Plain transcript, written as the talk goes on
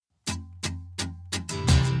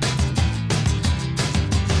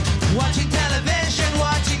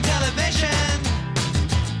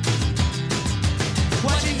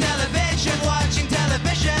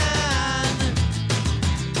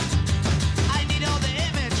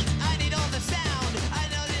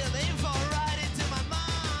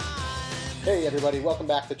Hey everybody, welcome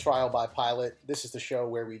back to Trial by Pilot. This is the show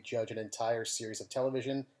where we judge an entire series of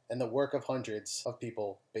television and the work of hundreds of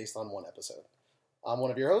people based on one episode. I'm one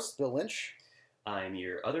of your hosts, Bill Lynch. I'm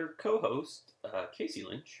your other co-host, Casey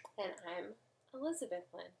Lynch. And I'm Elizabeth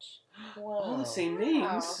Lynch. All the same Wow.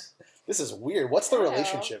 names. This is weird. What's the Wow.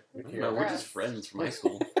 relationship here? No, we're just friends from high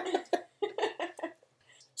school.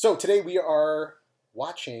 So today we are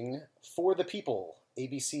watching For the People,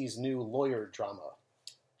 ABC's new lawyer drama.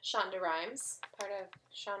 Shonda Rhimes, part of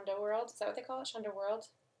Shonda World. Is that what they call it? Shonda World?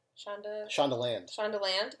 Shonda Land. Shonda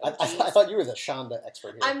Land? I Oh, geez. thought you were the Shonda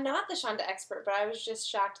expert here. I'm not the Shonda expert, but I was just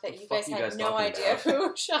shocked that The you fuck guys you had guys no talking idea about?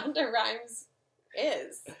 who Shonda Rhimes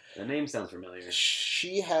is. The name sounds familiar.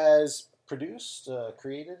 She has produced,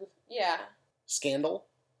 created Yeah. Scandal.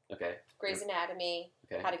 Okay. Grey's Anatomy,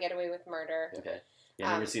 Okay. How to Get Away with Murder. Okay. Yeah,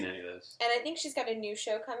 I've never seen any of those. And I think she's got a new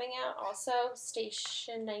show coming out also,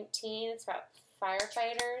 Station 19. It's about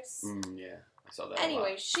firefighters. Yeah, I saw that. a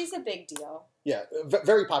Anyway, lot. she's a big deal. Yeah,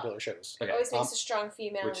 very popular shows. Okay. Always makes a strong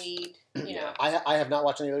female which- lead. You yeah. know. I have not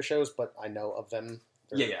watched any other shows, but I know of them.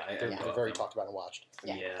 I They're know of very them. talked about and watched.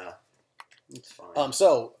 Yeah. Yeah. It's fine.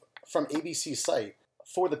 So, from ABC's site,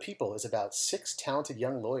 For the People is about 6 talented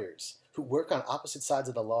young lawyers who work on opposite sides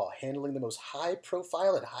of the law, handling the most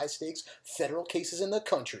high-profile and high-stakes federal cases in the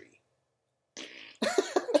country.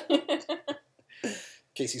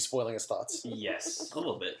 Casey's spoiling his thoughts. Yes, a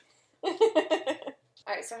little bit.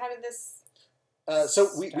 All right, so how did this... So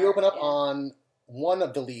we open up Yeah. on one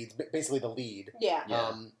of the leads, basically the lead, Yeah.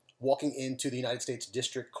 Yeah. walking into the United States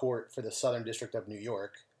District Court for the Southern District of New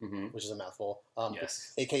York, Mm-hmm. which is a mouthful,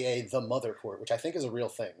 Yes. a.k.a. the Mother Court, which I think is a real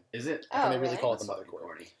thing. Is it? I think Oh, they really really? call it That's the Mother fucking Court.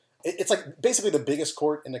 corny. It's like basically the biggest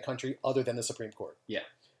court in the country other than the Supreme Court. Yeah.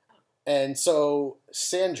 And so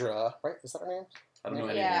Sandra, right? Is that her name? I don't know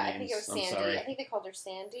any Yeah, of I their think names. it was I'm Sandy. sorry. I think they called her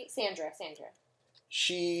Sandy. Sandra.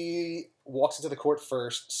 She walks into the court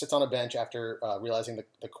first, sits on a bench after realizing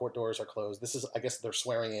the court doors are closed. This is, I guess, they're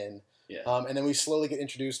swearing in. Yeah. And then we slowly get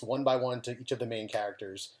introduced one by one to each of the main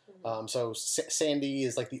characters. Mhm. So Sandy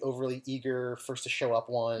is like the overly eager, first to show up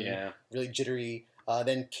one, Yeah. really jittery.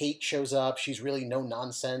 Then Kate shows up. She's really no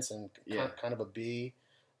nonsense and Yeah. kind of a bee.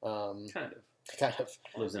 Kind of. Kind of.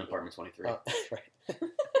 Lives in apartment 23. Right.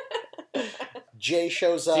 Jay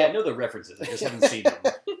shows up. See, I know the references. I just haven't seen them.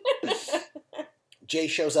 Jay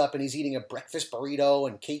shows up and he's eating a breakfast burrito,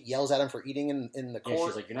 and Kate yells at him for eating in the Yeah, court.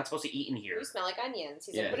 she's like, you're not supposed to eat in here. You smell like onions.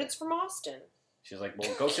 He's Yeah. like, but it's from Austin. She's like,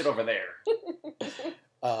 well, go sit over there.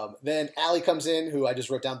 Then Allie comes in, who I just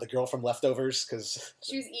wrote down the girl from Leftovers, because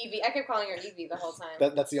She was Evie. I kept calling her Evie the whole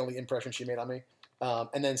time. that's the only impression she made on me.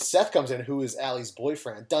 And then Seth comes in, who is Allie's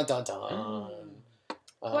boyfriend. Dun dun dun.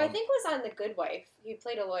 Who I think was on The Good Wife. He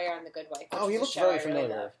played a lawyer on The Good Wife. Oh, he which is looked a show very I really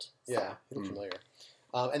familiar. loved. Yeah, he looked Hmm. familiar.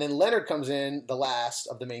 And then Leonard comes in, the last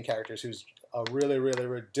of the main characters, who's a really, really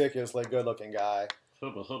ridiculously good-looking guy,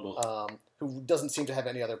 Hubble, hubble. who doesn't seem to have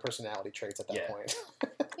any other personality traits at that Yeah. point.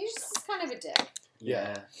 He's just kind of a dick.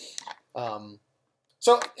 Yeah.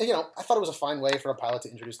 So, I thought it was a fine way for a pilot to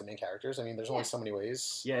introduce the main characters. I mean, there's only Yeah. so many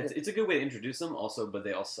ways. Yeah, it's a good way to introduce them, also, but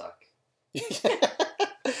they all suck.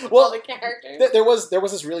 All Well, the characters. there was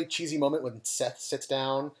this really cheesy moment when Seth sits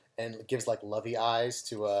down and gives like lovey eyes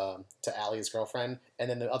to Allie's girlfriend, and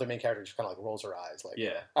then the other main character just kind of like rolls her eyes. Like,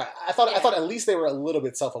 Yeah. I thought Yeah. at least they were a little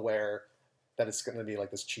bit self-aware that it's going to be like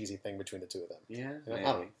this cheesy thing between the two of them. Yeah, Yeah, I maybe.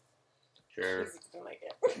 don't- Sure. Casey didn't like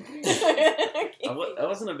it. I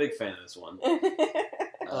wasn't a big fan of this one.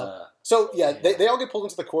 So yeah, Yeah. they all get pulled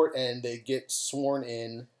into the court and they get sworn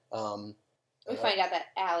in. We find out that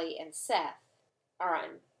Allie and Seth are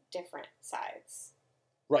on different sides.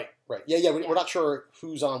 Right. Yeah. Yeah. We're not sure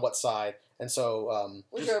who's on what side, and so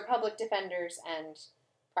Which Just- are public defenders and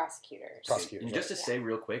prosecutors. Prosecutors, And just to right. say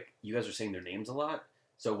real quick, you guys are saying their names a lot,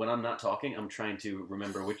 so when I'm not talking, I'm trying to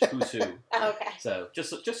remember who's who. Oh, okay. So just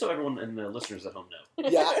so everyone and the listeners at home know.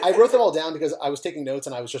 yeah, I wrote them all down because I was taking notes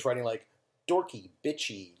and I was just writing like dorky,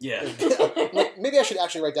 bitchy. Yeah. Like, maybe I should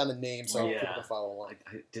actually write down the name so Yeah. people can follow along.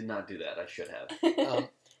 I did not do that. I should have.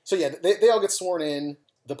 So yeah, they all get sworn in.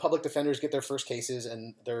 The public defenders get their first cases,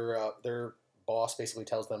 and their boss basically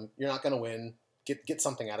tells them, "You're not going to win. Get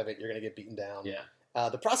something out of it. You're going to get beaten down." Yeah.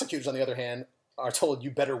 The prosecutors, on the other hand, are told,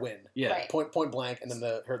 "You better win." Yeah. Right. Point blank, and then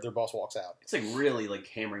their boss walks out. It's like really like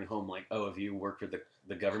hammering home like, oh, if you work for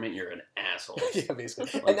the government, you're an asshole. Yeah,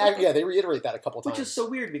 basically. And they reiterate that a couple times. Which is so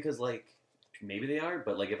weird because like maybe they are,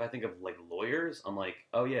 but like if I think of like lawyers, I'm like,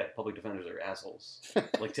 oh yeah, public defenders are assholes.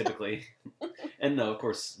 Like typically. And no, of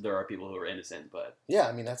course there are people who are innocent, but Yeah,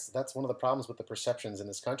 I mean that's one of the problems with the perceptions in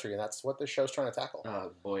this country, and that's what this show's trying to tackle.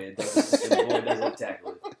 boy, it does it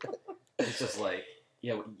tackle it. It's just like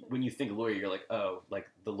Yeah, when you think lawyer, you're like, oh, like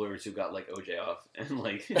the lawyers who got like OJ off and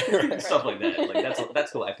like Right. stuff like that. Like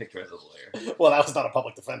that's who I picture as a lawyer. Well, that was not a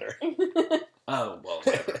public defender. Oh well,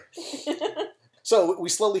 whatever. So we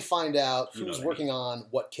slowly find out You know who's what I working on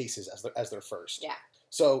what cases as their first. Yeah.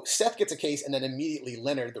 So Seth gets a case, and then immediately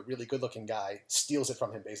Leonard, the really good-looking guy, steals it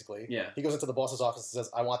from him. Basically, Yeah. he goes into the boss's office and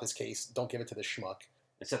says, "I want this case. Don't give it to this schmuck."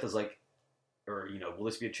 And Seth is like, or will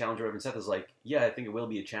this be a challenge or whatever? And Seth is like, yeah, I think it will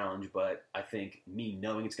be a challenge, but I think me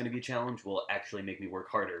knowing it's going to be a challenge will actually make me work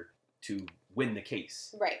harder to win the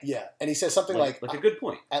case. Right. Yeah, and he says something like a good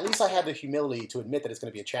point. "At least I have the humility to admit that it's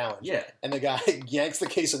going to be a challenge." Yeah. And the guy yanks the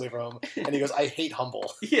case away from him, and he goes, "I hate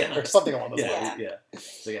humble," Yeah. or something along those Yeah. lines. Yeah.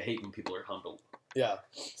 It's like I hate when people are humble. Yeah.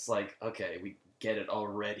 It's like, okay, we get it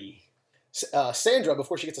already. Sandra,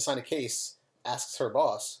 before she gets to sign a case, asks her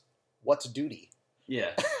boss, "What's duty?"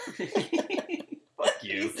 Yeah. Fuck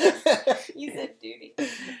you. You said duty.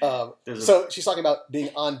 So she's talking about being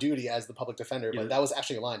on duty as the public defender, but Yeah. that was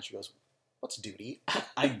actually a line. She goes, "What's duty?"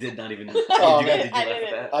 I did not even. Oh, did man. you laugh I at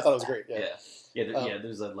didn't. that? I thought it was great. Yeah. Yeah. Yeah.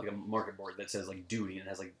 There's like a market board that says like duty and it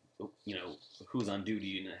has like who's on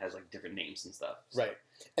duty and it has like different names and stuff. Right.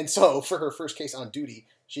 And so for her first case on duty,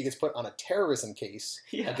 she gets put on a terrorism case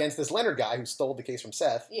Yeah. against this Leonard guy who stole the case from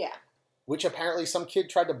Seth, Yeah. which apparently some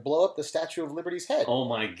kid tried to blow up the Statue of Liberty's head. Oh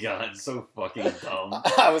my god, so fucking dumb.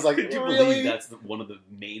 I was like, Could you really? believe that's one of the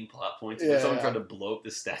main plot points? Yeah. Someone tried to blow up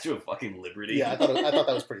the Statue of fucking Liberty. Yeah, I thought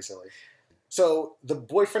that was pretty silly. So the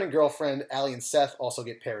boyfriend and girlfriend, Allie and Seth, also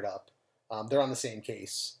get paired up. They're on the same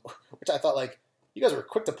case, which I thought, like, you guys were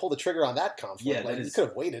quick to pull the trigger on that conflict. Yeah, like, that you is- could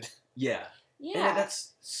have waited. Yeah. Yeah. And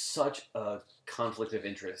that's such a conflict of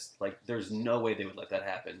interest. Like, there's no way they would let that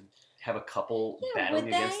happen. Have a couple Yeah, battling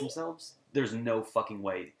would against they? themselves? There's no fucking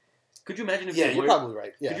way. Could you imagine if Yeah, your you're lawyer, probably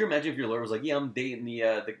right. Yeah, Could you imagine if your lawyer was like, "Yeah, I'm dating the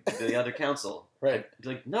other counsel"? right. I'd be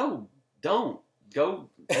like, "No, don't go.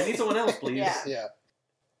 I need someone else, please." Yeah. Yeah.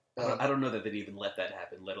 I don't know that they'd even let that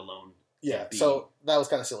happen, let alone Yeah, be so that was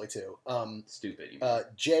kind of silly too. stupid. You mean.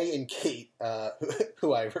 Jay and Kate,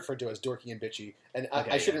 who I refer to as dorky and bitchy, and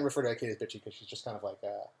Okay, I shouldn't refer to Kate as bitchy because she's just kind of like,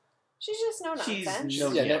 She's just no She's nonsense.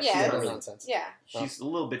 no- yeah, yeah, no, she's no really- nonsense. Yeah. She's a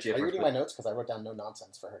little bitchy. At Are you first, reading but- my notes? Because I wrote down no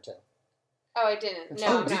nonsense for her too. Oh, I didn't. No,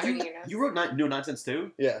 Oh, I'm did not you? reading your notes. You wrote no nonsense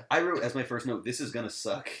too. Yeah. I wrote as my first note, "This is gonna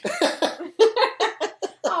suck."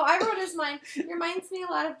 Oh, I wrote as mine. Reminds me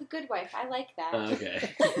a lot of The Good Wife. I like that. Okay.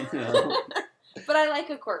 But I like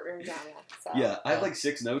a courtroom drama. So. Yeah, I have like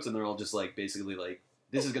 6 notes, and they're all just like basically like,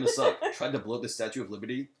 "This is gonna suck." Tried to blow up the Statue of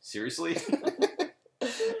Liberty. Seriously?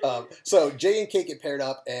 So Jay and Kate get paired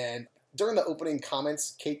up, and during the opening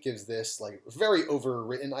comments, Kate gives this like very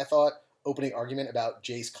overwritten, I thought, opening argument about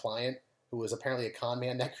Jay's client, who was apparently a con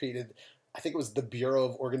man that created, I think it was the Bureau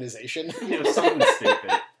of Organization. You know, something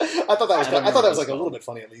stupid. I thought that was I don't I thought that was remember like a what little it's bit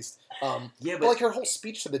funny at least. Yeah, But like her whole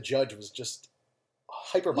speech to the judge was just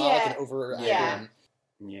hyperbolic Yeah. and over. Yeah.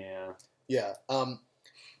 yeah. Yeah.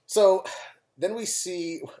 So then we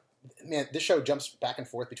see, man, this show jumps back and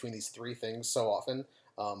forth between these three things so often.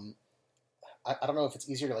 I don't know if it's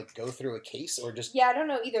easier to like go through a case or just Yeah, I don't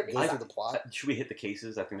know either. go Because through the plot. Should we hit the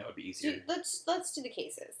cases? I think that would be easier. let's do the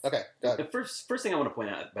cases. Okay, go The ahead. first thing I want to point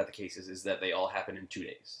out about the cases is that they all happen in 2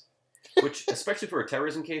 days, which, especially for a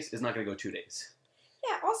terrorism case, is not going to go 2 days.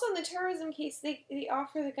 Yeah. Also, in the terrorism case, they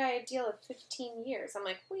offer the guy a deal of 15 years. I'm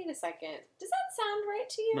like, wait a second. Does that sound right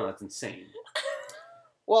to you? No, that's insane.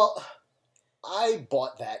 Well, I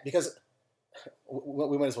bought that because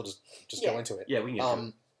we might as well just go Yeah. into it. Yeah, we can get to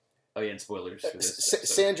it. Oh yeah, and spoilers for this. episode.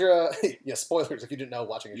 Sandra, yeah, spoilers if you didn't know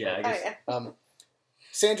watching a show. Yeah, I Oh guess yeah.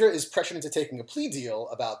 Sandra is pressured into taking a plea deal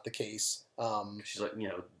about the case. she's like,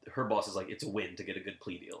 her boss is like, it's a win to get a good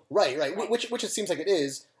plea deal. Right. Right. Which it seems like it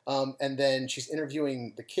is. And then she's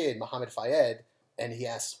interviewing the kid, Mohammed Fayed, and he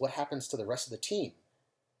asks, "What happens to the rest of the team?"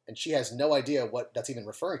 And she has no idea what that's even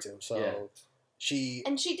referring to. So Yeah. she,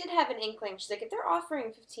 And she did have an inkling. She's like, if they're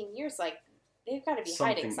offering 15 years, like, they've got to be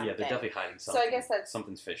hiding something. Yeah, they're definitely hiding So something. I guess that's-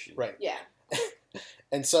 something's fishy. right. Yeah.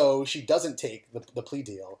 And so she doesn't take the plea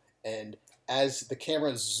deal. And as the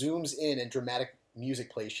camera zooms in and dramatic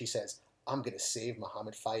music plays, she says, "I'm gonna save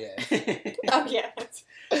Mohammed Fayed." Oh yeah.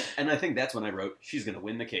 And I think that's when I wrote, she's gonna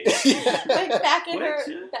win the case. Like back at What?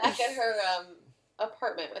 her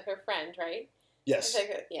apartment with her friend, right? Yes. It's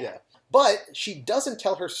like Yeah. But she doesn't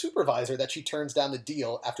tell her supervisor that she turns down the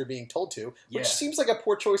deal after being told to, which Yeah. seems like a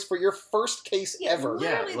poor choice for your first case Yeah, ever. Yeah,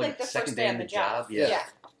 literally like, like the second first day day on on the the job. job, yeah. Yeah.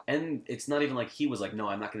 And it's not even like he was like, no,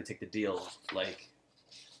 I'm not gonna take the deal. Like,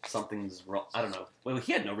 something's wrong. I don't know. Well,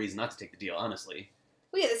 he had no reason not to take the deal, honestly.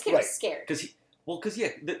 Well, yeah, this kid Right. was scared. Because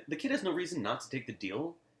the kid has no reason not to take the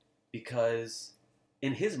deal because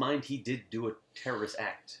in his mind he did do a terrorist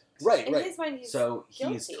act. Right, In right. his mind, he's So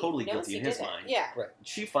guilty. he's totally He knows guilty he in his did it. mind. Yeah. Right.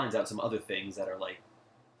 She finds out some other things that are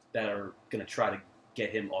going to try to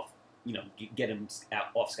get him off, get him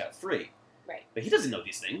off scot-free. Right. But he doesn't know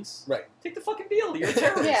these things. Right. Take the fucking deal. You're a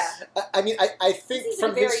terrorist. Yeah. I mean, I think He's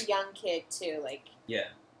from a very his young kid too. Like,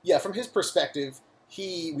 yeah, from his perspective,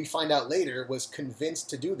 we find out later, was convinced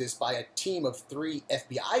to do this by a team of 3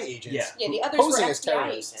 FBI agents. Yeah. yeah, the others were posing as FBI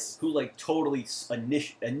terrorists. agents. Who totally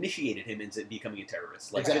initiated him into becoming a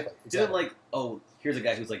terrorist. Like Exactly. didn't here's a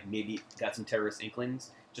guy who's maybe got some terrorist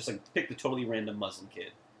inklings. Just pick the totally random Muslim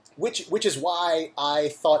kid. Which is why I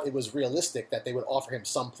thought it was realistic that they would offer him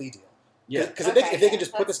some plea deal. Yeah. Because Okay, if they can yeah,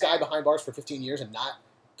 just put this that's guy fair. behind bars for 15 years and not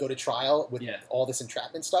go to trial with Yeah. all this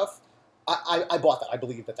entrapment stuff, I bought that. I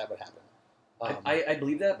believe that would happen. I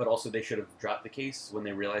believe that, but also they should have dropped the case when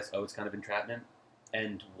they realized, it's kind of entrapment,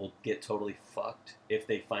 and we'll get totally fucked if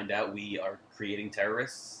they find out we are creating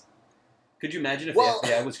terrorists. Could you imagine if Well- the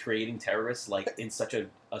FBI was creating terrorists in such a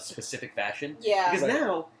specific fashion? Yeah. Because Right.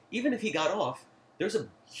 now, even if he got off, there's a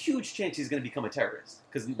huge chance he's going to become a terrorist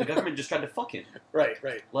because the government just tried to fuck him. Right.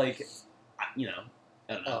 I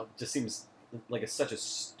don't know. Just seems like it's such a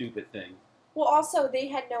stupid thing. Well, also they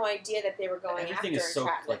had no idea that they were going Everything after is so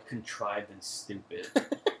entrapment. contrived and stupid.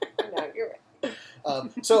 No, you're right.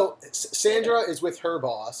 So Sandra is with her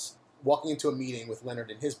boss, walking into a meeting with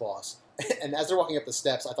Leonard and his boss. And as they're walking up the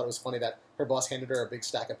steps, I thought it was funny that her boss handed her a big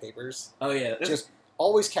stack of papers. Oh yeah, Just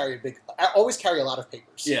always carry a lot of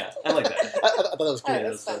papers. yeah, I like that. I thought that was Oh, cool. Yeah,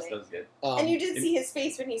 that's that was funny. good. And you did it- see his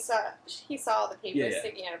face when he saw all the papers Yeah, yeah.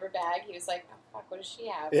 sticking out of her bag. He was like, "Oh fuck, what does she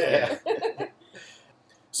have?" Yeah.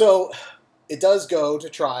 So it does go to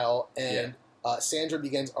trial, and Sandra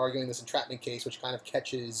begins arguing this entrapment case, which kind of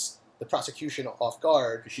catches the prosecution off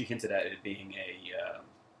guard. 'Cause she hinted at it being a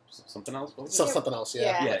something else. What was So it? something else,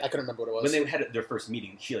 Yeah. Yeah. I couldn't remember what it was. When they had their first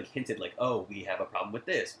meeting, she hinted oh, we have a problem with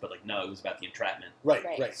this, but no, it was about the entrapment. right,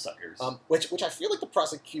 Right. right. Suckers. Which I feel like the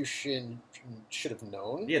prosecution should have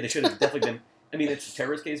known. Yeah, they should have definitely been. I mean, it's a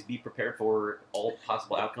terrorist case. Be prepared for all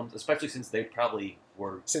possible outcomes, especially since they probably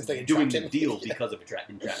were Since they doing entrapped the him. deal because of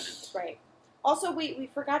entrapment. Right. Also, we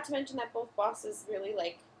forgot to mention that both bosses really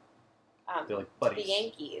like They're like the buddies.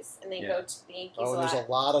 Yankees, and they Yeah. go to the Yankees Oh, a and there's lot.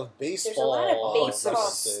 a lot of baseball. There's a lot of Oh, it's so baseball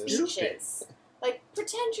stupid. speeches. Like,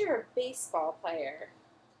 pretend you're a baseball player.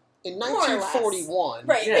 In More or less. 1941,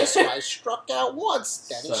 Right. Yeah. this guy struck out once,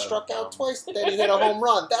 then he So struck out dumb. twice, then he hit a home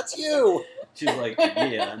run. That's you. She's like,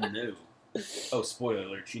 yeah, I knew. Oh, spoiler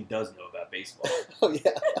alert! She does know about baseball. Oh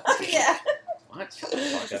yeah. Yeah. What? Shut the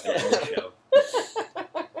fuck up! They're on the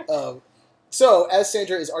show. So, as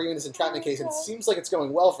Sandra is arguing this entrapment Oh, case, and it God. seems like it's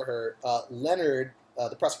going well for her, Leonard,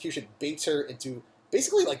 the prosecution, baits her into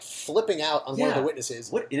basically flipping out on one of the Yeah.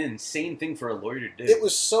 witnesses. What an insane thing for a lawyer to do. It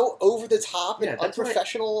was so over the top Yeah, and that's what I-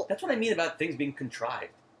 unprofessional. That's what I mean about things being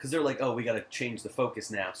contrived. Because they're like, oh, we got to change the focus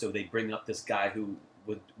now. So they bring up this guy who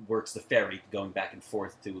works the ferry going back and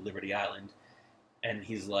forth to Liberty Island. And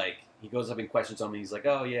he's like, he goes up and questions him. And he's like,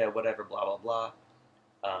 oh, yeah, whatever, blah, blah, blah.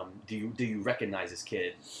 Do you recognize this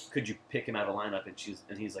kid? Could you pick him out of lineup?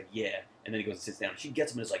 And he's like, yeah. And then he goes and sits down. She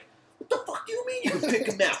gets him and is like, what the fuck do you mean you can pick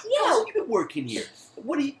him out? Yeah. How long you been working here?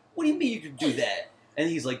 What do you mean you can do that? And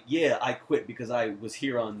he's like, yeah, I quit because I was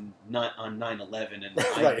here on 9/11 and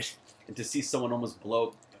Right. and to see someone almost blow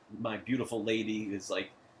up my beautiful lady is like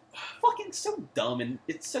fucking so dumb, and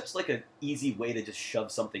it's such an easy way to just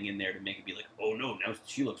shove something in there to make it be like, oh no, now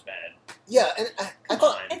she looks bad. Yeah, and I Come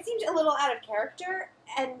thought on. It seemed a little out of character,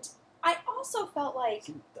 and I also felt like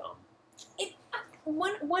Seems dumb.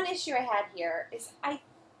 one issue I had here is I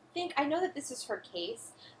know that this is her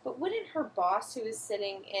case, but wouldn't her boss, who is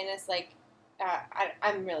sitting in as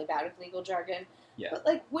I'm really bad with legal jargon, Yeah.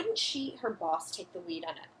 but wouldn't her boss take the lead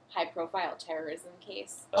on a high-profile terrorism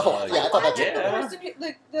case? Oh, yeah, I thought Why that wouldn't too. the Yeah.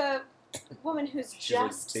 person the woman who's She's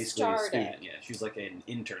just basically a started? student. Yeah, she's like an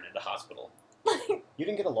intern at a hospital. you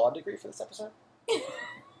didn't get a law degree for this episode.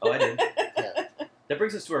 Oh, I did. Yeah. That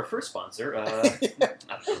brings us to our first sponsor. I don't know.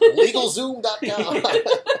 LegalZoom.com.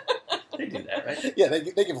 They do that, right? Yeah,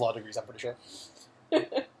 they give law degrees, I'm pretty sure.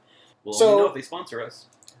 We'll So- only know if they sponsor us.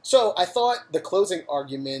 So I thought the closing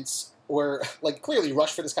arguments were clearly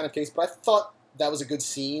rushed for this kind of case, but I thought that was a good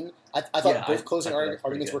scene. I thought Yeah, both I closing thought that was pretty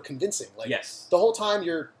arguments good. were convincing. Yes. The whole time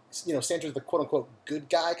you're, Sandra's the quote unquote good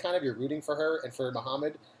guy, kind of. You're rooting for her and for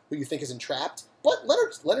Muhammad, who you think is entrapped. But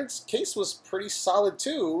Leonard's case was pretty solid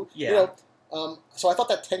too. Yeah. So I thought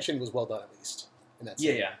that tension was well done, at least in that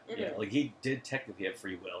scene. Yeah. Like he did technically have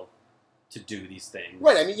free will to do these things.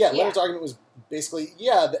 Right. I mean, Yeah. Leonard's argument was basically,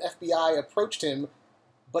 the FBI approached him,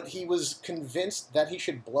 but he was convinced that he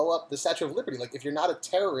should blow up the Statue of Liberty. Like, if you're not a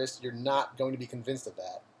terrorist, you're not going to be convinced of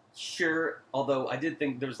that. Sure, although I did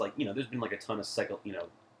think there's like, there's been like a ton of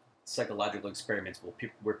psychological experiments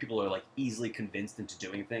where people are like easily convinced into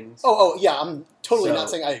doing things. Oh, yeah. I'm totally So- not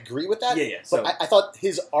saying I agree with that. Yeah, yeah. But So I thought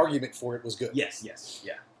his argument for it was good. yes,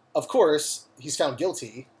 yeah, Of course, he's found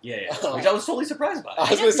guilty. yeah. Which I was totally surprised by. I was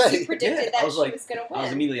Yeah, gonna 'cause say, you predicted yeah, that I was she like- was going to win. I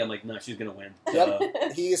was immediately, I'm like, no, she's gonna win.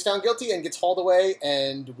 Yep. He is found guilty and gets hauled away,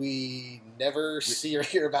 and we never see or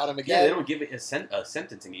hear about him Yeah, again. they don't give it a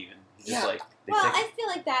sentencing even. It's just Yeah. like they Well, take I feel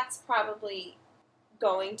like that's probably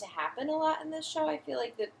going to happen a lot in this show. I feel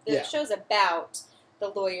like the Yeah. show's about the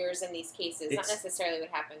lawyers in these cases, not It's- necessarily what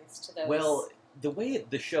happens to those. Well, the way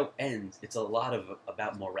the show ends, it's a lot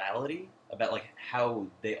about morality, about like how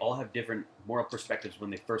they all have different moral perspectives when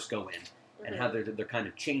they first go in, and how they're kind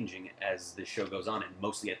of changing as the show goes on, and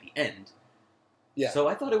mostly at the end. Yeah. So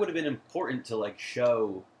I thought it would have been important to like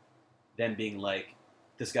show them being like,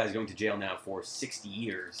 this guy's going to jail now for 60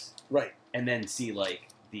 years, Right. and then see like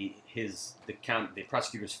the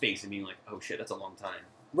prosecutor's face and being like, oh shit, that's a long time.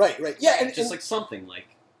 Right. Yeah, and, Just and like something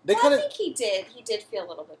like, they Well, kind I of think he did feel a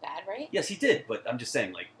little bit bad, right? yes, he did, but I'm just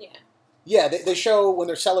saying like, they show when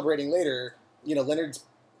they're celebrating later. Leonard's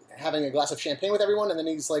having a glass of champagne with everyone, and then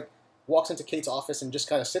he's like walks into Kate's office and just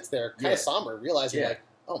kind of sits there, kind Yeah. of somber, realizing Yeah. like,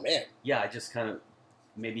 oh man, yeah, I just kind of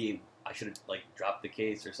maybe I should have like dropped the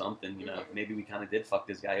case or something. Maybe we kind of did fuck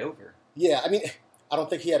this guy over. yeah. I mean, I don't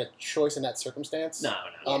think he had a choice in that circumstance. No.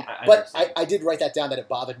 I But understand. I did write that down that it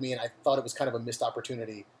bothered me, and I thought it was kind of a missed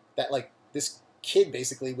opportunity that like this kid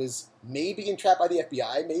basically was maybe entrapped by the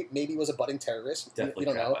FBI, maybe was a budding terrorist. Definitely we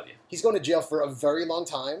don't crap know. on you. He's going to jail for a very long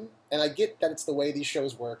time, and I get that it's the way these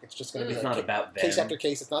shows work. It's just going to be It's like not about them. case after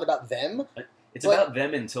case. It's not about them. It's but- about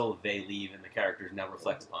them until they leave and the characters now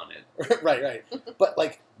reflect upon it. right. But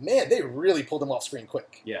like, man, they really pulled him off screen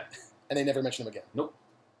quick, Yeah. and they never mentioned him again. Nope.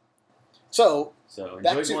 So So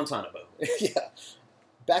Back enjoy to- Guantanamo. yeah,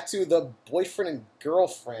 back to the boyfriend and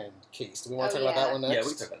girlfriend case. Do we want to Oh, talk about that yeah. one next? Yeah, we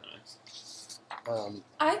can talk about that next.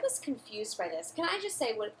 I was confused by this. Can I just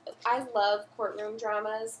say, I love courtroom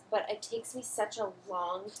dramas, but it takes me such a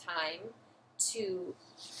long time to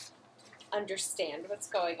understand what's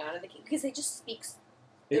going on in the case because they just speak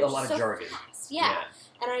A they're lot so of jargon. fast. Yeah.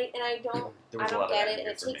 And I don't There I was a don't lot of get that it, in and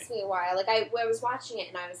here it for takes me. me a while. Like I was watching it,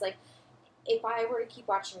 and I was like, if I were to keep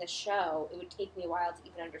watching the show, it would take me a while to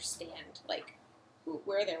even understand like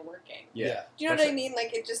where they're working. Yeah. Do you know what I mean?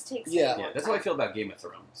 Like it just takes Yeah. me a Yeah, long that's how I time. feel about Game of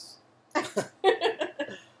Thrones.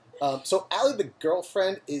 So Allie, the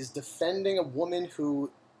girlfriend, is defending a woman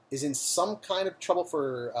who is in some kind of trouble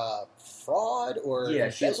for fraud or Yeah,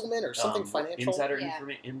 she- embezzlement or something financial. Insider Yeah.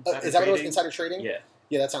 insider Is that what it was? trading? Insider trading? Yeah.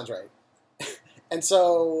 Yeah, that sounds right. And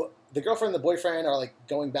so the girlfriend and the boyfriend are like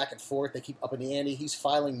going back and forth. They keep upping the ante. He's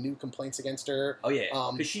filing new complaints against her. Oh yeah,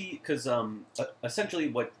 Um, because essentially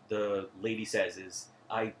what the lady says is,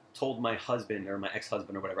 I told my husband or my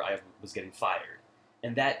ex-husband or whatever I was getting fired,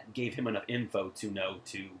 and that gave him enough info to know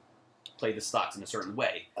to play the stocks in a certain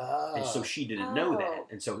way, and so she didn't know that, Oh.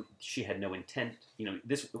 and so she had no intent.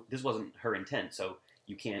 This wasn't her intent, so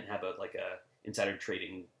you can't have a insider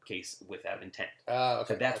trading case without intent.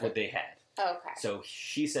 Okay. So that's okay. what they had. Okay. So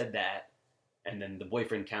she said that, and then the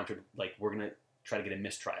boyfriend countered, like, we're going to try to get a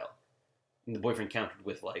mistrial. And the boyfriend countered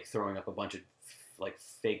with, like, throwing up a bunch of, like,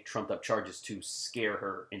 fake trumped-up charges to scare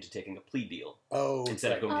her into taking a plea deal Oh,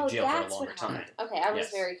 instead of right. going to jail for a that's longer what time. happened. Okay, I was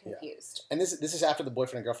Yes. very confused. And this is after the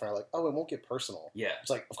boyfriend and girlfriend are like, oh, it won't get personal. Yeah, It's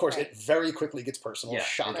like, of course, Right. it very quickly gets personal. Yeah,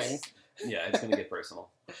 Shocking. it's- yeah, it's going to get personal.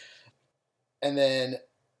 And then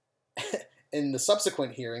in the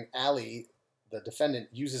subsequent hearing, Allie, the defendant,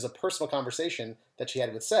 uses a personal conversation that she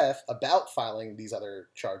had with Seth about filing these other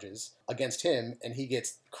charges against him, and he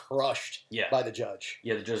gets crushed Yeah, by the judge.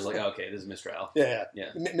 yeah. The judge is like, oh, okay, this is mistrial. Yeah.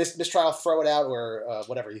 Yeah. Mistrial, throw it out, or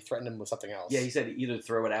whatever. He threatened him with something else. Yeah, he said either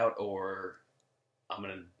throw it out or I'm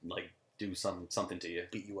going to, like, do something to you.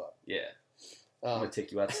 beat you up. Yeah, I'm going to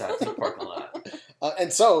take you outside to the parking lot.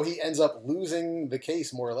 And so he ends up losing the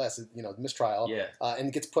case, more or less, mistrial, Yeah,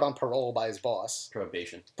 and gets put on parole by his boss.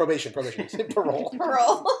 probation. Probation. Parole.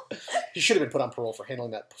 Parole. He should have been put on parole for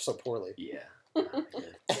handling that so poorly. Yeah.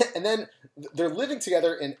 And then they're living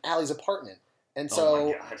together in Allie's apartment. And Oh so,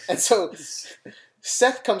 my God. and so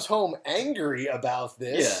Seth comes home angry about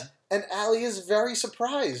this, and Allie is very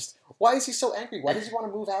surprised. Why is he so angry? Why does he want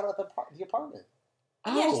to move out of the apartment?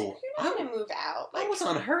 Yeah, Oh, you're not gonna move out. I was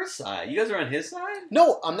on her side. You guys are on his side?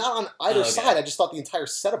 No, I'm not on either Okay. side. I just thought the entire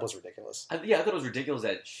setup was ridiculous. I thought it was ridiculous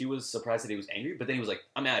that she was surprised that he was angry, but then he was like,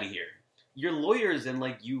 I'm out of here. You're lawyers and,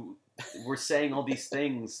 like, you were saying all these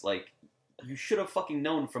things, like, you should have fucking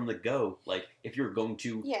known from the go, like, if you're going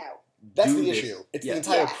to, Yeah, That's do the this. issue. It's Yeah. the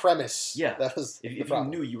entire Yeah. premise. Yeah. That was if the you problem.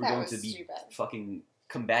 knew you were that going was to be stupid. fucking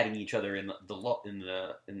combating each other in the law in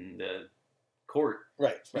the court.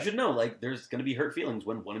 Right. You should know, like, there's going to be hurt feelings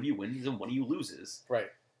when one of you wins and one of you loses. Right.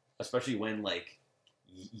 Especially when, like,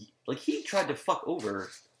 he tried to fuck over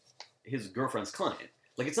his girlfriend's client.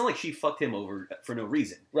 Like, it's not like she fucked him over for no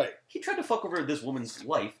reason. Right. He tried to fuck over this woman's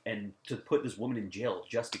life and to put this woman in jail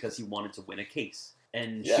just because he wanted to win a case.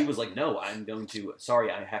 And she was like, no, I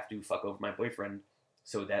have to fuck over my boyfriend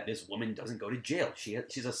so that this woman doesn't go to jail.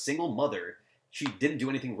 She's a single mother. She didn't do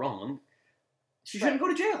anything wrong. She shouldn't go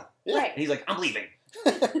to jail. Yeah. Right. And he's like, I'm leaving.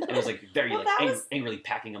 And I was like, angrily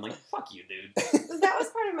packing. I'm like, fuck you, dude. That was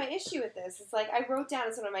part of my issue with this. It's like, I wrote down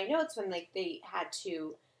in some of my notes when, like, they had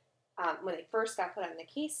to, when they first got put on the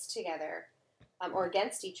case together, or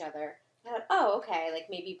against each other, I thought, oh, okay, like,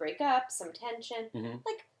 maybe break up, some tension. Mm-hmm.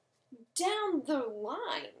 Like, down the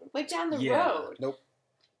line. Like, down the Yeah. road. Nope.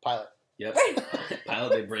 Pilot. Yep. Right. Pilot,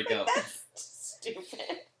 they break up. That's stupid.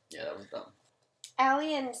 Yeah, that was dumb.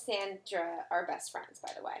 Allie and Sandra are best friends,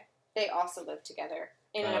 by the way. They also live together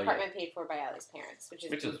in an apartment paid for by Allie's parents, which is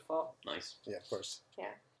beautiful. Nice. Yeah, of course. Yeah,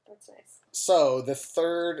 that's nice. So, the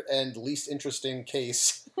third and least interesting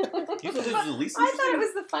case. You thought this was the least I thought it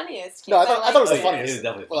was the funniest. No, I thought it was the Yeah, funniest. it was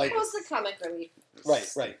definitely Like, It was the comic relief. Right.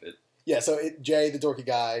 Stupid. Yeah, so Jay, the dorky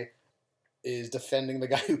guy, is defending the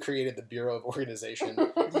guy who created the Bureau of Organization.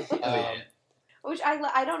 Yeah. Which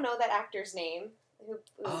I don't know that actor's name who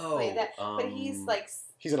played that, but he's like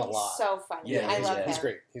He's in a lot. so funny. Yeah, I love him. He's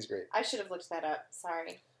great. He's great. I should have looked that up.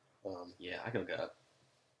 Sorry. Yeah, I can look it up.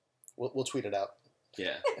 We'll tweet it out.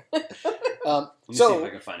 Yeah. Um, Let me see so if I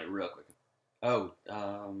can find it real quick. Oh,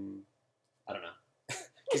 I don't know.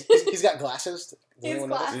 he's got glasses. Does His anyone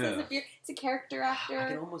know this? glasses. Yeah. It's a character I actor.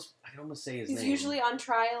 can almost say his He's name. usually on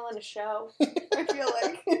trial in a show. I feel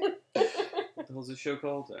like. What the hell's this show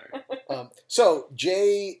called? Sorry. So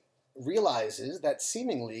Jay realizes that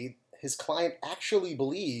seemingly his client actually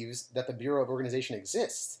believes that the Bureau of Organization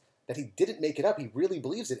exists. That he didn't make it up. He really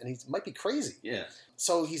believes it, and he might be crazy. Yeah.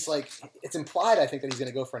 So he's like, it's implied, I think, that he's going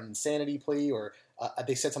to go for an insanity plea, or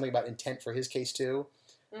they said something about intent for his case too.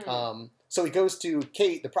 So he goes to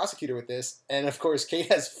Kate, the prosecutor, with this, and of course, Kate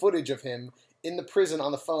has footage of him in the prison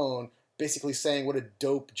on the phone, basically saying what a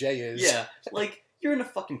dope Jay is. Yeah. Like, you're in a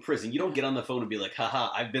fucking prison. You don't get on the phone and be like,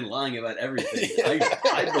 haha, I've been lying about everything. Yeah.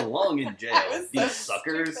 I belong in jail. That was These so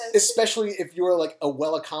suckers. stupid. Especially if you're like a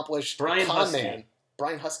well-accomplished Brian con Husky. man.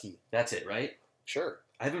 Brian Husky. That's it, right? Sure.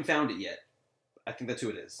 I haven't found it yet. I think that's who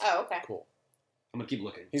it is. Oh, okay. Cool. I'm going to keep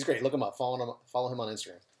looking. He's great. Look him up. Follow him on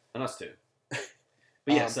Instagram. And us too.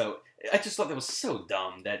 But yeah, so I just thought that was so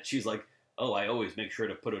dumb that she's like, oh, I always make sure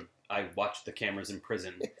to I watch the cameras in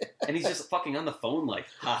prison. And he's just fucking on the phone like,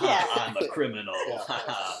 haha, Yeah. I'm a criminal. Yeah.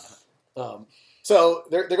 Haha. So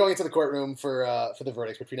they're going into the courtroom for the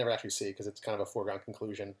verdicts, which we never actually see because it's kind of a foregone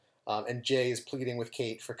conclusion. And Jay is pleading with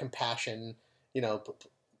Kate for compassion. You know,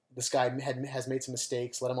 this guy has made some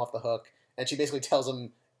mistakes. Let him off the hook. And she basically tells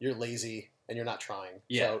him, "You're lazy and you're not trying."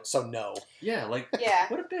 Yeah. So no. Yeah, like, Yeah.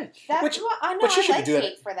 what a bitch. That's Which- what I know. but she I shouldn't like do that.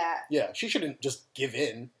 Kate for that. Yeah, she shouldn't just give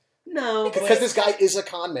in No, Because because this guy is a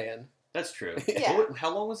con man. that's true. Yeah. But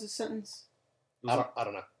how long was his sentence? I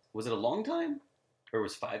don't know. Was it a long time? Or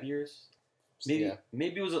was 5 years? Yeah.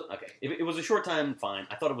 Maybe it was okay. If it was a short time, fine.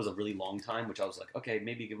 I thought it was a really long time, which I was like, okay,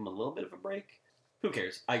 maybe give him a little bit of a break. Who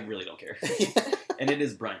cares? I really don't care. And it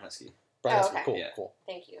is Brian Husky. Brian Oh, Husky, okay. cool, Yeah. cool.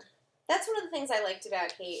 Thank you. That's one of the things I liked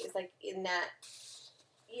about Kate is like in that,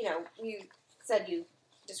 you know, you said you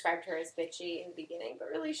described her as bitchy in the beginning, but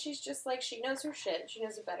really she's just like, she knows her shit. She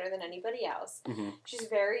knows it better than anybody else. Mm-hmm. She's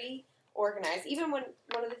very organized. Even when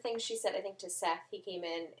one of the things she said, I think to Seth, he came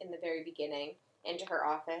in the very beginning into her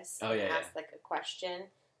office Oh, and yeah, asked like a question.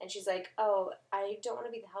 And she's like, oh, I don't want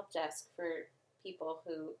to be the help desk for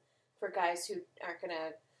guys who aren't going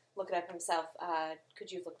to look it up himself.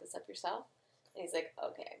 Could you look this up yourself? And he's like,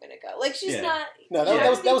 okay, I'm going to go. Like, she's Yeah. not... No, she that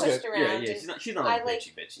was doesn't good. get pushed Yeah, around yeah. and- She's not I like like-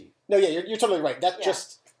 bitchy. No, yeah, you're totally right. That Yeah.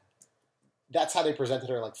 that's how they presented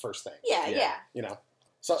her like first thing. Yeah, Yeah. yeah. You know.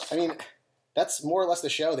 So I mean, that's more or less the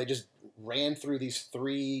show. They just ran through these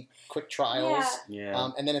 3 quick trials. Yeah. Yeah.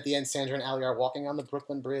 And then at the end, Sandra and Allie are walking on the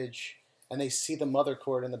Brooklyn Bridge, and they see the mother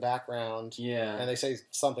court in the background, Yeah. and they say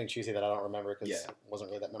something cheesy that I don't remember because Yeah. it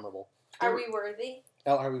wasn't really that memorable. Are we worthy?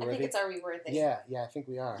 Oh, are we I worthy? think it's Are We Worthy? Yeah, I think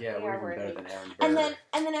we are. Yeah, We we're are even worthy. better than Aaron Burr.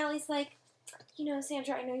 And then Allie's like, you know,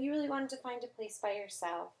 Sandra, I know you really wanted to find a place by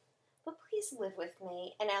yourself, but please live with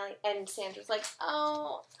me. And Sandra's like,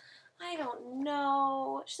 oh, I don't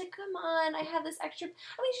know. She's like, come on, I have this extra. I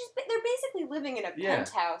mean, they're basically living in a Yeah.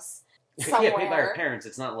 penthouse Yeah, somewhere. paid by her parents.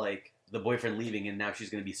 It's not like the boyfriend leaving and now she's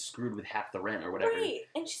going to be screwed with half the rent or whatever. Right.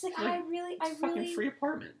 And she's like, Like, I It's a fucking free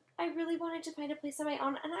apartment. really wanted to find a place on my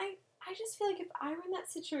own, and I I just feel like if I were in that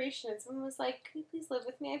situation and someone was like, "Can you please live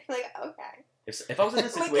with me?" I'd be like, "Okay." If I was in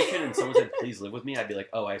this situation and someone said, "Please live with me," I'd be like,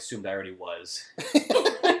 "Oh, I assumed I already was."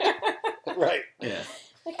 Right. Yeah.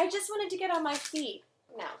 Like, I just wanted to get on my feet.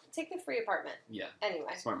 No, take the free apartment. Yeah.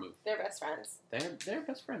 Anyway, Smart move. they're best friends. They're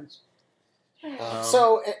best friends.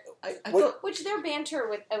 So, I thought, Which their banter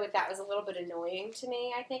with that was a little bit annoying to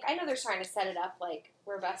me, I think. I know they're trying to set it up like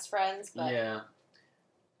we're best friends, but... yeah.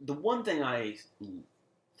 The one thing I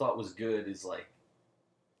thought was good is, like,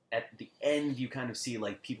 at the end you kind of see,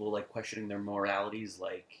 like, people, like, questioning their moralities,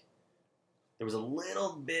 like, there was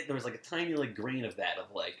like a tiny, like, grain of that,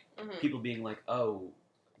 of, like, people being like, oh,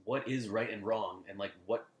 what is right and wrong, and, like,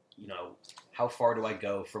 what, how far do I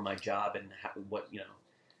go for my job, and what,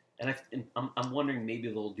 and I'm wondering maybe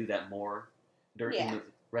they'll do that more during the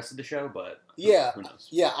rest of the show, but who knows?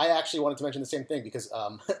 Yeah, I actually wanted to mention the same thing because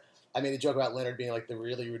I made a joke about Leonard being like the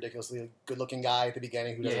really ridiculously good-looking guy at the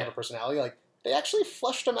beginning who doesn't have a personality. Like, they actually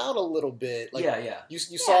fleshed him out a little bit. Like, You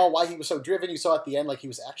saw why he was so driven. You saw at the end, like, he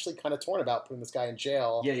was actually kind of torn about putting this guy in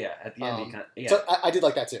jail. Yeah. At the end, he kind of, So I did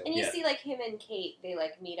like that too. And you see, like, him and Kate, they,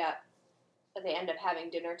 like, meet up, but they end up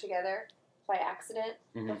having dinner together by accident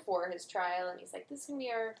before his trial, and he's like, "This is gonna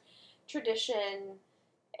be our tradition.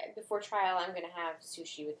 Before trial, I'm gonna have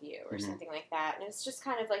sushi with you," or something like that. And it's just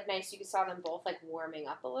kind of like nice. You saw them both like warming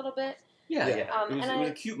up a little bit. Yeah. It was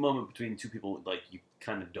a cute moment between two people like you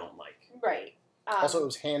kind of don't like. Right. Also, it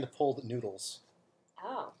was hand-pulled noodles.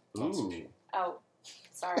 Oh. Ooh. Oh,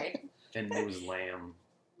 sorry. And it was lamb.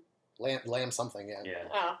 Lamb something, yeah. Yeah.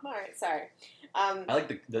 Oh, all right. Sorry. I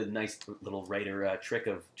like the nice little writer trick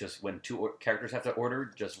of just when two characters have to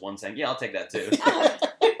order, just one saying, "Yeah, I'll take that too."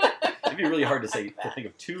 It'd be really hard to think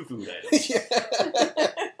of two food items.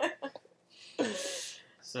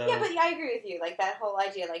 So yeah, but I agree with you. Like that whole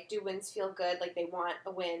idea, like, do wins feel good? Like they want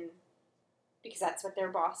a win because that's what their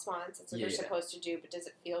boss wants. That's what they're supposed to do. But does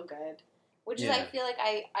it feel good? Which is, I feel like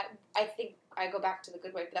I think I go back to The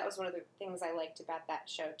Good Wife. But that was one of the things I liked about that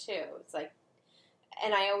show too. It's like,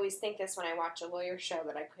 and I always think this when I watch a lawyer show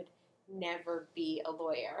that I could never be a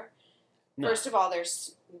lawyer. No. First of all,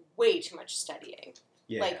 there's way too much studying.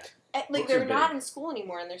 Yeah. Like they're not in school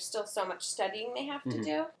anymore, and there's still so much studying they have to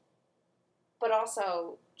do. But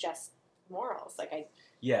also just morals. Like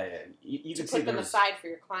you to can put them aside for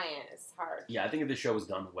your client is hard. Yeah, I think if the show was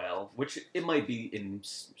done well, which it might be in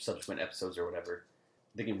subsequent episodes or whatever,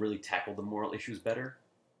 they can really tackle the moral issues better.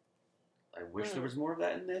 I wish there was more of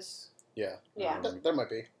that in this. Yeah. There might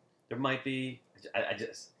be. There might be. I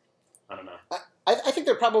don't know. I think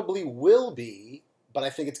there probably will be, but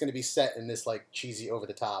I think it's going to be set in this like cheesy, over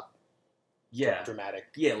the top, dramatic.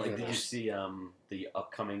 Yeah, like did you see the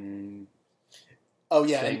upcoming? Oh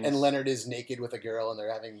yeah, and Leonard is naked with a girl, and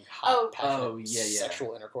they're having hot, passionate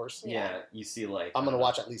sexual intercourse. Yeah, you see like I'm going to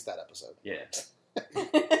watch at least that episode. Yeah.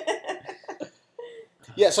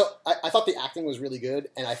 Yeah, so I thought the acting was really good,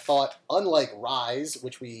 and I thought, unlike Rise,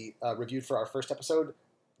 which we reviewed for our first episode,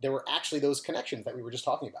 there were actually those connections that we were just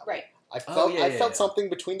talking about. Right. I felt something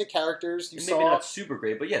between the characters. Maybe not super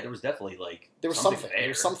great, but there was definitely there was something there. There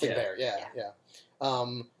was something there. Yeah.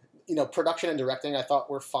 Production and directing I thought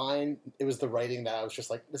were fine. It was the writing that I was just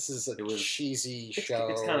like, this is a cheesy show.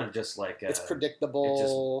 It's kind of just like it's predictable. It's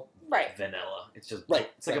just vanilla. It's just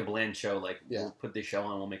It's like a bland show. Like we'll put this show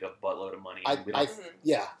on, we'll make a buttload of money. I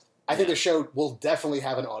think the show will definitely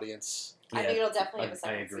have an audience. I think it'll definitely have a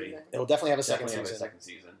second season. It'll definitely have a second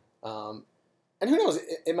season. And who knows?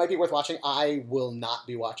 It might be worth watching. I will not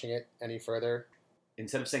be watching it any further.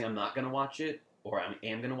 Instead of saying I'm not going to watch it or I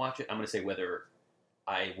am going to watch it, I'm going to say whether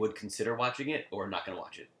I would consider watching it or not going to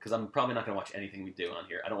watch it. Because I'm probably not going to watch anything we do on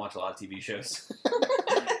here. I don't watch a lot of TV shows.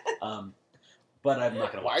 But I'm not going to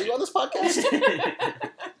watch it. Why are you on this podcast?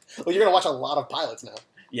 Well, you're going to watch a lot of pilots now.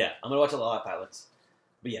 Yeah, I'm going to watch a lot of pilots.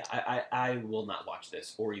 But yeah, I will not watch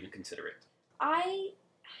this or even consider it. I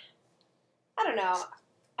don't know.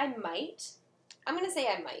 I might. I'm going to say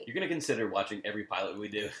I might. You're going to consider watching every pilot we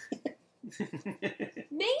do.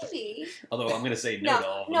 Maybe. Although I'm going to say no to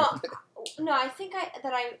all of them. No, I think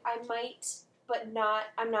I might, but not.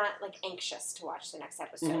 I'm not like anxious to watch the next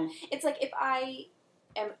episode. Mm-hmm. It's like if I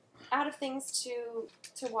am out of things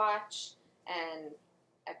to watch and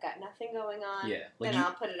I've got nothing going on, then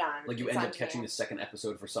I'll put it on. Like you end up catching the second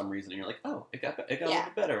episode for some reason, and you're like, oh, it got a little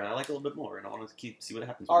bit better, and I like it a little bit more, and I want to see what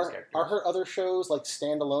happens with these characters. Are her other shows like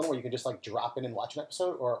standalone where you can just like drop in and watch an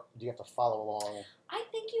episode, or do you have to follow along? I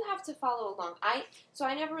think you have to follow along. I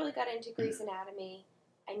never really got into Grey's Anatomy.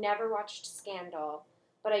 I never watched Scandal,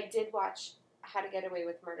 but I did watch How to Get Away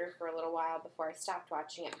with Murder for a little while before I stopped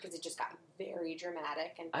watching it because it just got very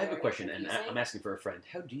dramatic and. I have a very question, confusing. and I'm asking for a friend.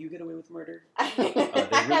 How do you get away with murder?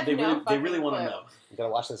 They really want to know. You gotta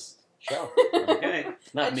watch this show. Okay,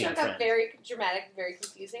 not me, It got friend. very dramatic, very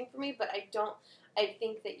confusing for me. But I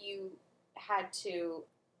think that you had to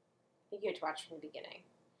watch from the beginning.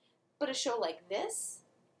 But a show like this,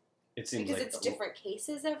 It seems because like it's different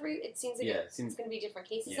cases it seems like it's going to be different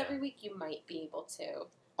cases Yeah. every week. You might be able to.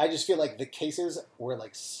 I just feel like the cases were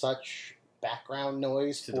like such background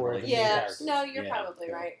noise To the for the relationship. main Yeah, characters. no, you're Yeah.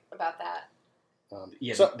 probably right about that.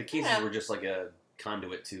 Yeah, so, the cases Yeah. were just like a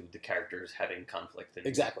conduit to the characters having conflict. And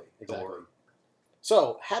exactly. Or,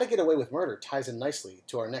 So, How to Get Away with Murder ties in nicely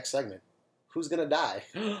to our next segment. Who's gonna die?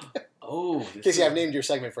 oh, Casey, I've named your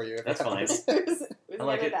segment for you. That's fine. Who's I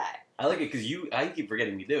like gonna it. die? I like it because I keep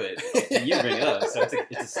forgetting to do it, and you bring it up, so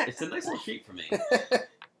it's a nice little treat for me.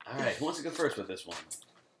 All right, who wants to go first with this one?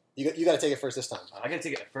 You got to take it first this time. I gotta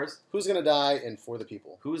take it first. Who's gonna die in For the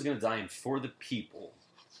People? Who's gonna die in For the People?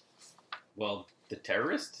 Well, the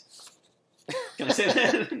terrorist. Can I say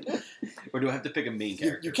that? Or do I have to pick a main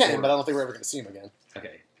character? You can, Or- but I don't think we're ever gonna see him again.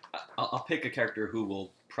 Okay, I'll pick a character who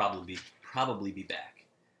will probably be back.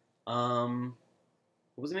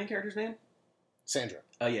 What was the main character's name? Sandra.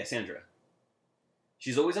 Oh yeah, Sandra.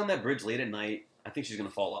 She's always on that bridge late at night. I think she's gonna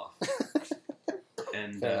fall off,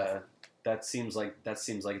 and Fair that seems like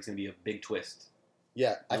it's gonna be a big twist.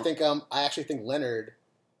 Yeah, I No. think I actually think Leonard,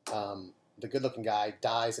 the good-looking guy,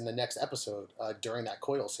 dies in the next episode during that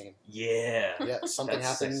coital scene. Yeah, Yeah, something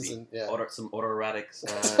That's happens, sexy. and yeah. Some autoerotic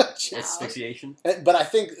Jeez. asphyxiation. But I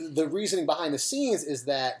think the reasoning behind the scenes is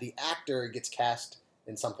that the actor gets cast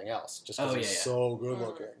in something else just because Oh, he's yeah. so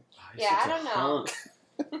good-looking. Oh, he's Yeah, such I a don't know.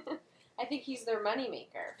 hunk. I think he's their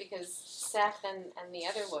moneymaker because Seth and the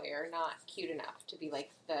other lawyer are not cute enough to be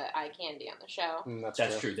like the eye candy on the show.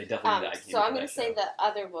 That's True. They definitely need So I'm going to say the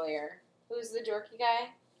other lawyer. Who's the dorky guy?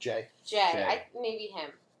 Jay. Jay. Maybe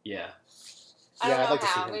him. Yeah, I Yeah, don't I'd know like to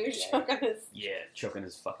see how. him. Maybe Jay. choke on his. yeah, choking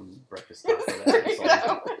his fucking breakfast taco. There you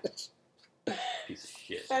go. Piece of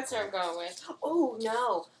shit. That's what I'm going with. Oh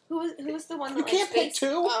no! Who's the one that You likes can't pick two?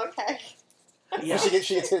 Oh, okay. Yeah. She gets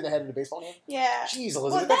hit in the head in a baseball game? Yeah. Jeez, Well,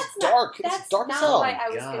 Elizabeth, that's not- dark. That's It's dark as not hell. why I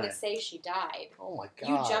was God. going to say she died. Oh my god.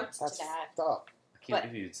 You jumped to that's that. fucked up. I can't But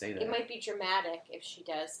believe you'd say that. It might be dramatic if she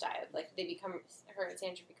does die. Like her and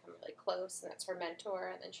Sandra become really close, and that's her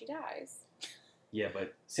mentor, and then she dies. Yeah, but Yeah, I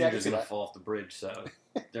can Sandra's see gonna that. fall off the bridge, so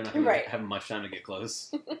they're not gonna Right. have much time to get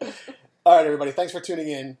close. All right, everybody. Thanks for tuning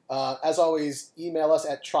in. As always, email us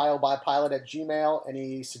at trialbypilot@gmail.com.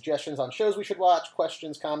 Any suggestions on shows we should watch,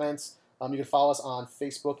 questions, comments. You can follow us on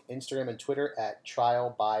Facebook, Instagram, and Twitter at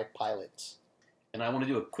trialbypilot. And I want to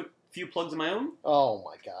do a quick few plugs of my own. Oh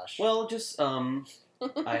my gosh. Well, just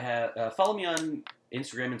I have follow me on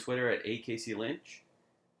Instagram and Twitter at AKCLynch.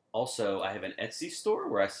 Also, I have an Etsy store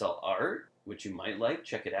where I sell art, which you might like.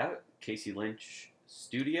 Check it out, Casey Lynch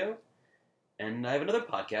Studio. And I have another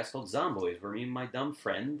podcast called Zomboys, where me and my dumb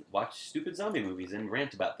friend watch stupid zombie movies and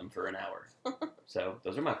rant about them for an hour. So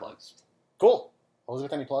those are my plugs. Cool.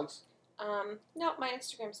 Elizabeth, any plugs? No, my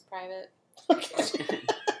Instagram's private.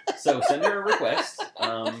 So send her a request.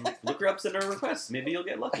 Look her up, send her a request. Maybe you'll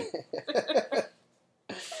get lucky.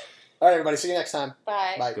 All right, everybody. See you next time.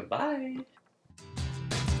 Bye. Bye. Goodbye.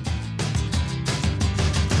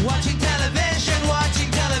 Watching television,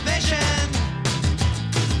 watching television.